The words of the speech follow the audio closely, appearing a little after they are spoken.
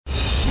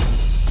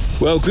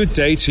Well, good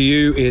day to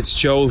you. It's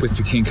Joel with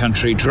The King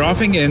Country,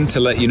 dropping in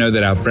to let you know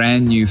that our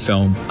brand new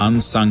film,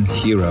 Unsung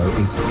Hero,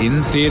 is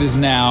in theaters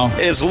now.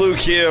 It's Luke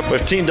here.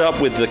 We've teamed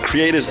up with the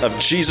creators of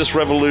Jesus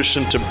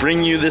Revolution to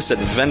bring you this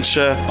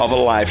adventure of a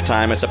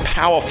lifetime. It's a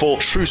powerful,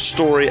 true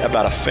story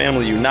about a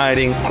family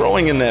uniting,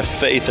 growing in their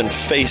faith, and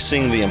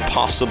facing the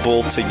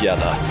impossible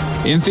together.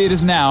 In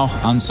theaters now,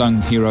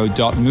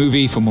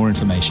 unsunghero.movie for more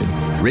information.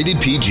 Rated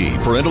PG.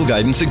 Parental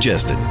guidance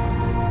suggested.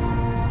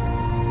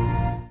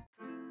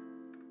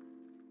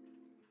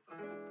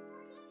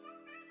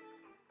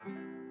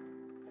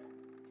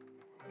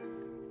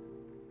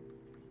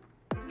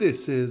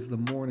 This is The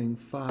Morning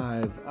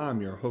Five.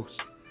 I'm your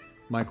host,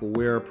 Michael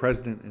Ware,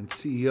 President and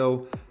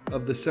CEO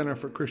of the Center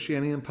for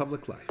Christianity and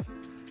Public Life,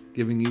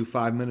 giving you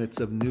 5 minutes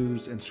of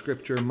news and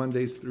scripture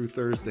Mondays through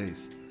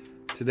Thursdays.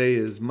 Today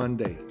is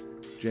Monday,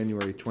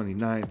 January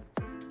 29th,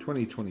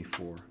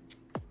 2024.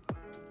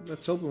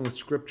 Let's open with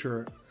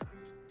scripture. I'm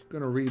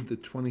going to read the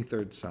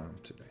 23rd Psalm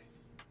today.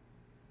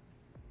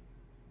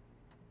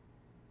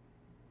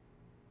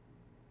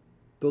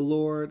 The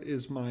Lord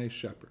is my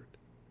shepherd.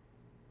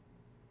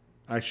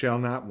 I shall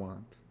not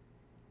want.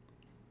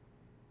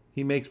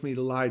 He makes me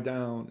to lie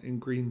down in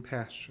green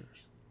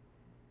pastures.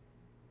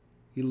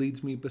 He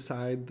leads me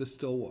beside the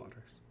still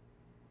waters.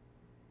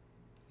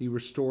 He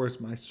restores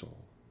my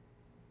soul.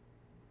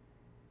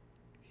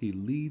 He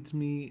leads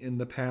me in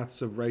the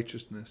paths of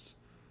righteousness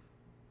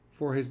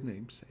for his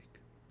name's sake.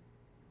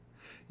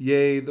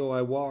 Yea, though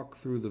I walk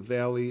through the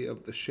valley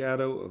of the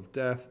shadow of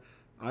death,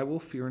 I will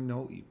fear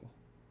no evil,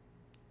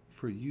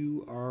 for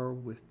you are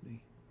with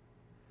me.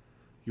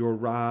 Your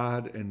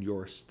rod and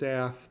your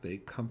staff, they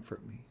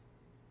comfort me.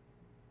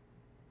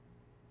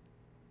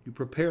 You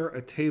prepare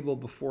a table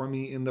before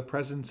me in the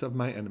presence of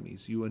my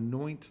enemies. You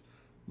anoint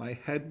my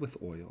head with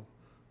oil.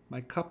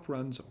 My cup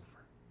runs over.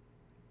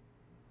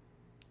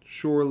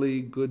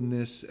 Surely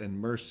goodness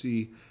and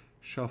mercy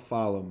shall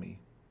follow me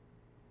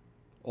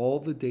all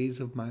the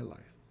days of my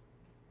life,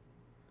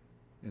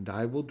 and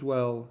I will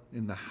dwell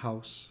in the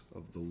house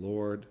of the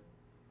Lord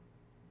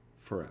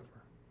forever.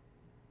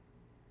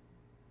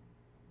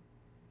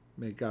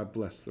 May God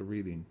bless the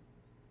reading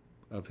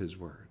of his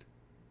word.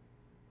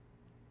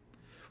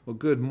 Well,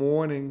 good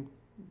morning.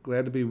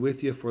 Glad to be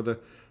with you for the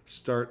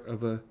start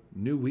of a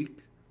new week.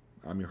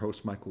 I'm your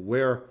host, Michael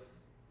Ware,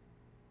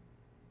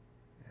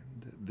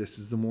 and this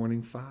is the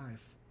Morning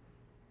Five.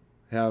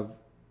 Have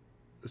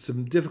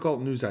some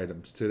difficult news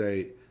items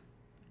today,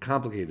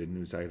 complicated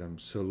news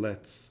items, so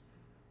let's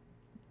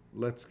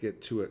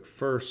get to it.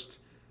 First,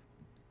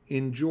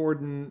 in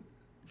Jordan,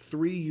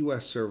 3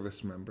 U.S.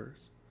 service members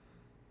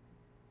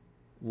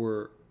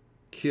were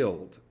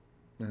killed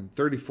and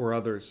 34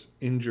 others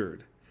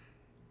injured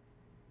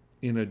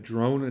in a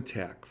drone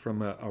attack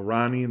from an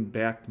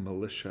Iranian-backed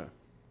militia.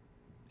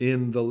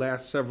 In the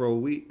last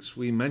several weeks,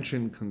 we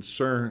mentioned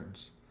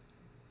concerns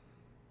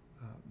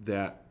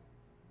that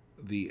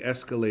the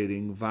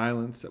escalating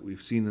violence that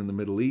we've seen in the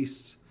Middle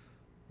East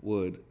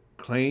would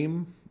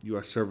claim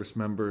U.S. service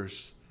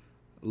members'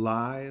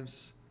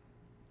 lives,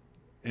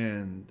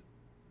 and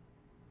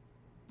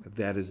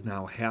that has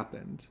now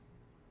happened.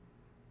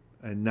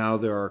 And now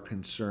there are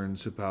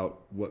concerns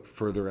about what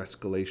further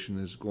escalation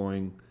is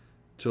going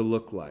to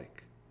look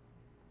like.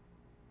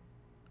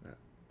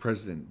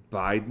 President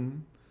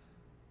Biden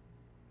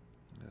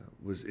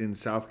was in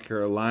South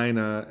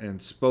Carolina and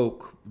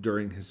spoke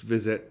during his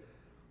visit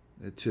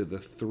to the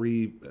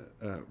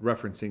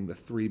referencing the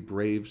 3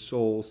 brave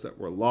souls that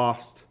were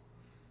lost.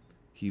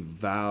 He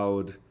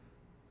vowed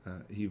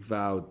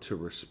to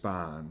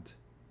respond.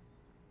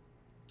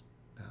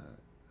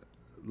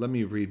 Let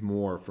me read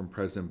more from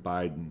President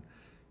Biden.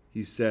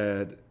 He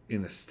said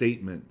in a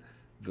statement,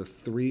 the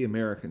 3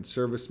 American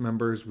service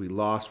members we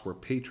lost were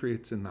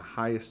patriots in the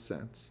highest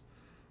sense.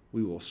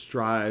 We will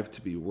strive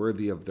to be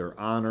worthy of their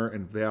honor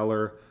and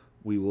valor.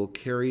 We will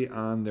carry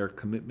on their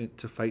commitment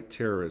to fight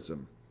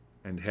terrorism,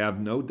 and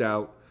have no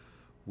doubt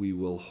we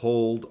will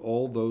hold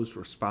all those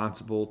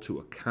responsible to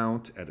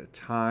account at a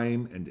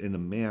time and in a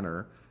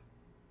manner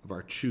of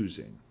our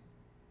choosing.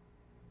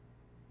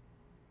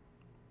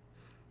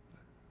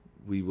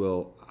 We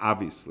will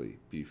obviously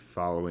be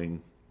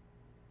following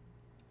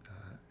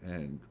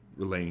and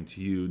relaying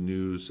to you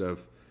news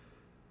of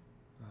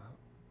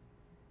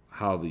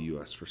how the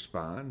U.S.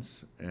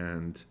 responds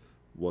and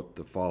what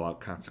the fallout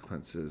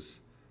consequences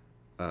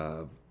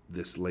of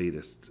this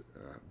latest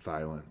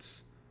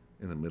violence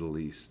in the Middle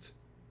East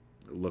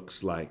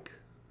looks like.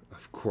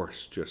 Of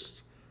course,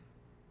 just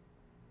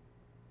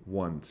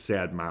one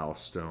sad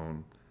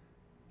milestone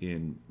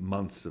in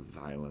months of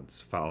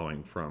violence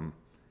following from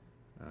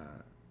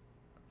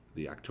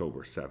the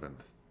October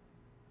 7th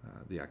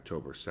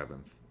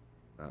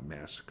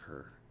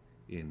massacre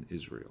in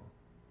Israel.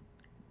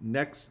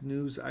 Next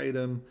news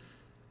item.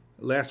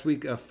 Last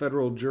week, a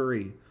federal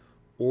jury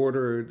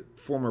ordered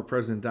former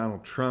President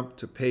Donald Trump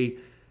to pay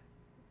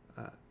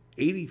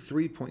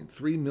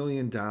 $83.3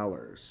 million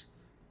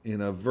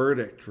in a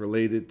verdict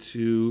related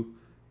to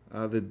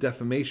the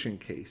defamation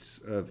case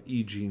of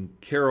E. Jean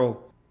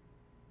Carroll.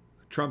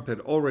 Trump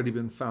had already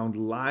been found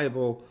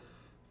liable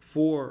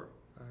for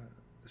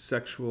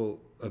sexual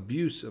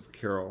abuse of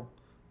Carol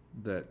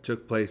that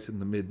took place in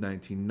the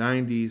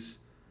mid-1990s,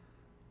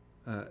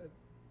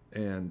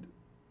 and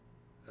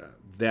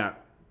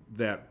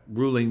that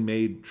ruling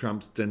made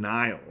Trump's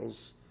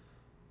denials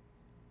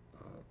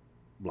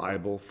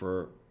liable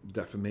for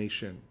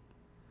defamation.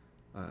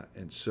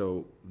 And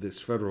so this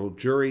federal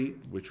jury,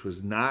 which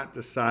was not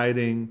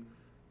deciding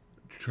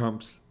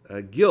Trump's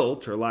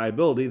guilt or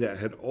liability that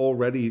had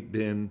already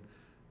been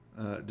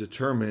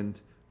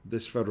determined,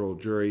 this federal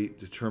jury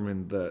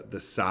determined the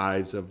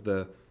size of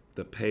the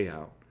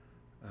payout,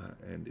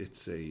 and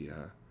it's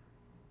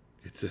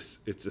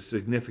a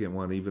significant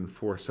one even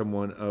for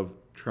someone of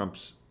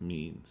Trump's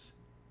means.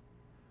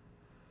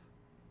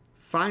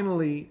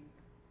 Finally,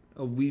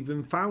 we've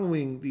been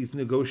following these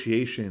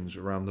negotiations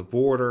around the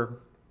border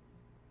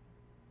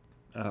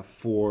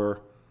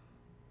for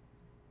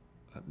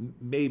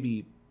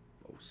maybe,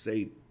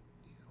 say,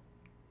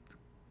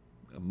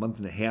 a month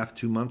and a half,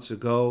 2 months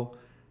ago.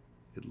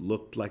 It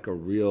looked like a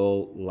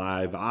real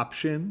live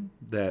option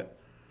that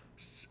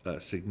a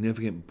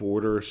significant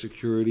border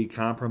security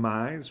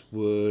compromise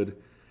would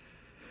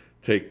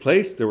take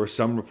place. There was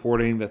some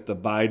reporting that the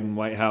Biden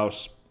White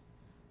House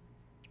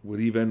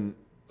would even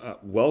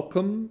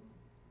welcome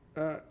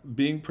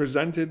being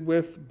presented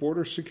with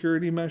border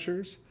security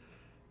measures.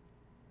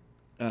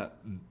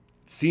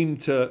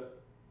 Seemed to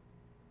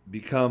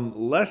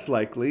become less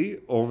likely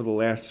over the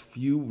last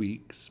few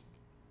weeks,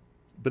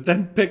 but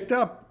then picked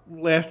up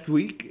last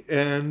week,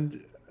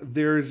 and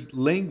there's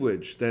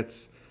language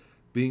that's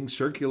being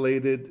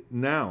circulated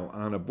now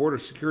on a border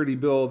security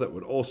bill that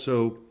would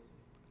also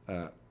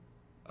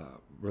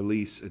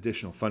release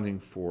additional funding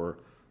for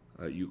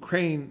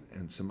Ukraine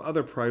and some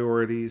other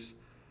priorities.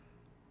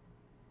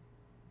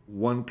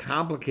 One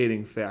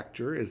complicating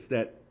factor is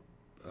that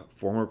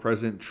former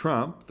President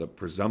Trump, the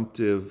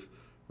presumptive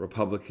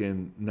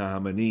Republican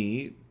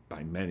nominee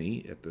by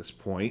many at this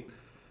point,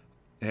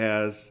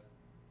 has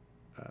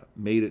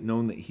made it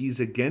known that he's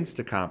against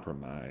a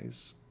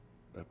compromise,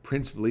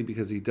 principally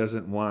because he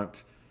doesn't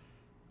want,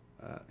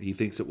 he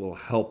thinks it will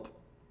help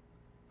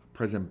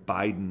President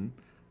Biden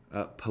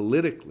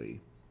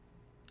politically.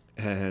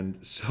 And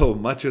so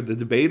much of the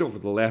debate over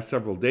the last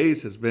several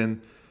days has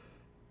been,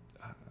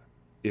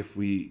 if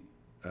we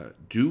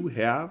do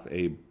have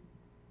a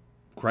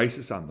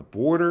crisis on the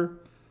border,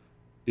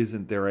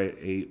 isn't there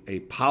a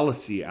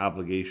policy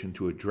obligation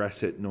to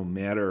address it no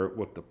matter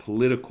what the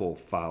political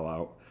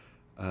fallout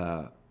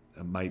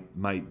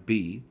might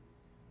be?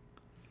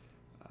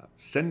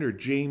 Senator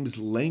James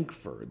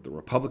Lankford, the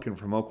Republican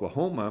from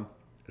Oklahoma,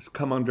 has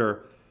come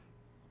under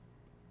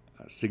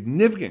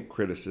significant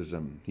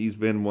criticism. He's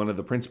been one of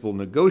the principal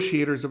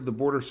negotiators of the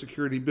border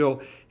security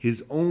bill.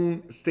 His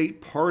own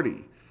state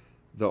party,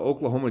 the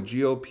Oklahoma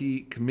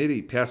GOP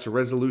committee, passed a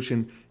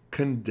resolution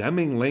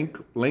condemning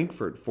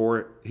Lankford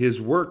for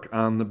his work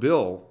on the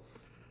bill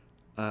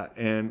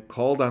and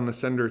called on the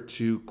senator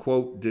to,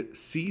 quote,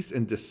 cease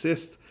and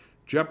desist,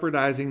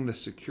 jeopardizing the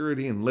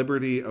security and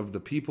liberty of the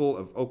people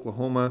of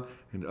Oklahoma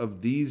and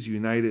of these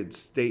United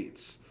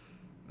States.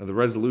 The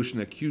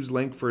resolution accused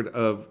Lankford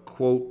of,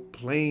 quote,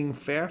 playing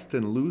fast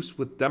and loose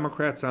with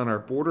Democrats on our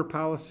border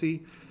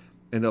policy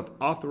and of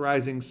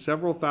authorizing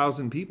several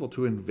thousand people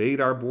to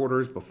invade our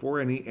borders before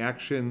any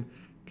action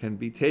can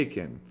be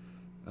taken.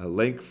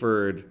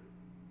 Lankford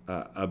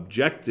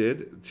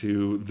objected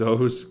to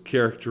those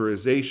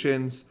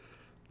characterizations,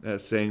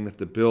 saying that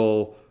the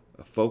bill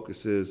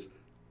focuses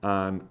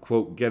on,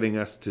 quote, getting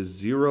us to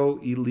 0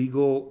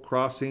 illegal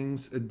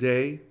crossings a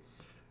day.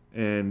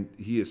 And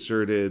he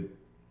asserted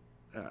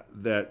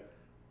that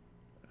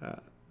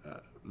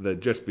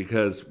just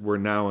because we're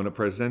now in a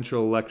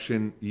presidential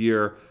election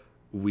year,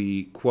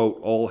 we, quote,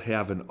 all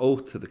have an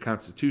oath to the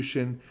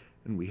Constitution,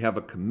 and we have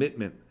a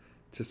commitment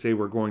to say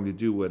we're going to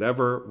do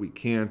whatever we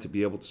can to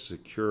be able to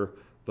secure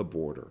the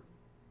border.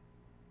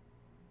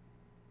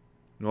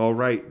 All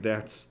right,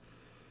 that's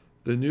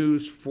the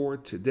news for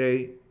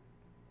today.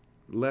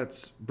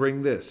 Let's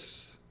bring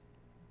this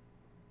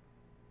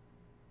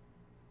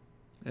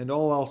and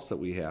all else that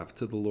we have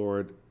to the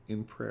Lord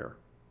in prayer.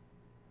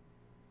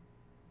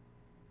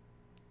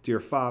 Dear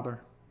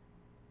Father,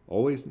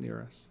 always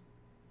near us,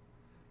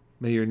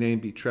 may your name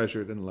be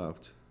treasured and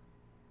loved.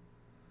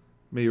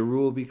 May your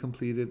rule be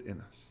completed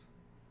in us.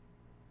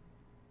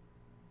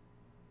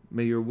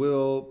 May your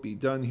will be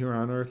done here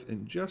on earth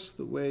in just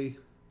the way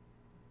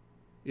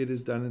it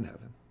is done in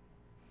heaven.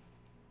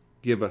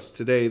 Give us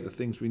today the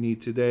things we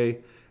need today,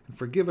 and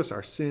forgive us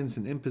our sins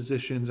and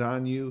impositions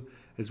on you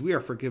as we are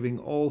forgiving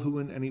all who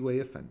in any way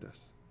offend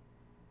us.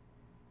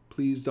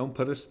 Please don't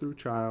put us through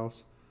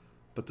trials,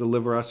 but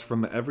deliver us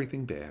from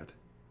everything bad,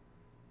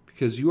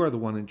 because you are the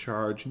one in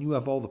charge, and you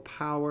have all the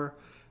power,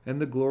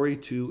 and the glory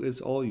too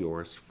is all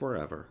yours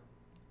forever,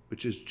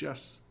 which is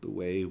just the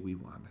way we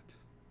want it.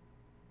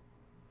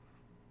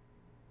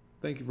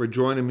 Thank you for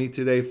joining me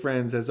today,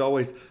 friends. As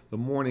always, the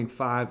Morning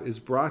Five is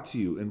brought to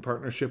you in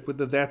partnership with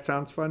the That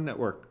Sounds Fun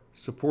Network,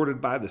 supported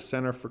by the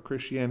Center for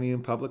Christianity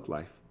and Public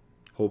Life.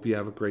 Hope you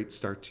have a great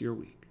start to your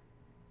week.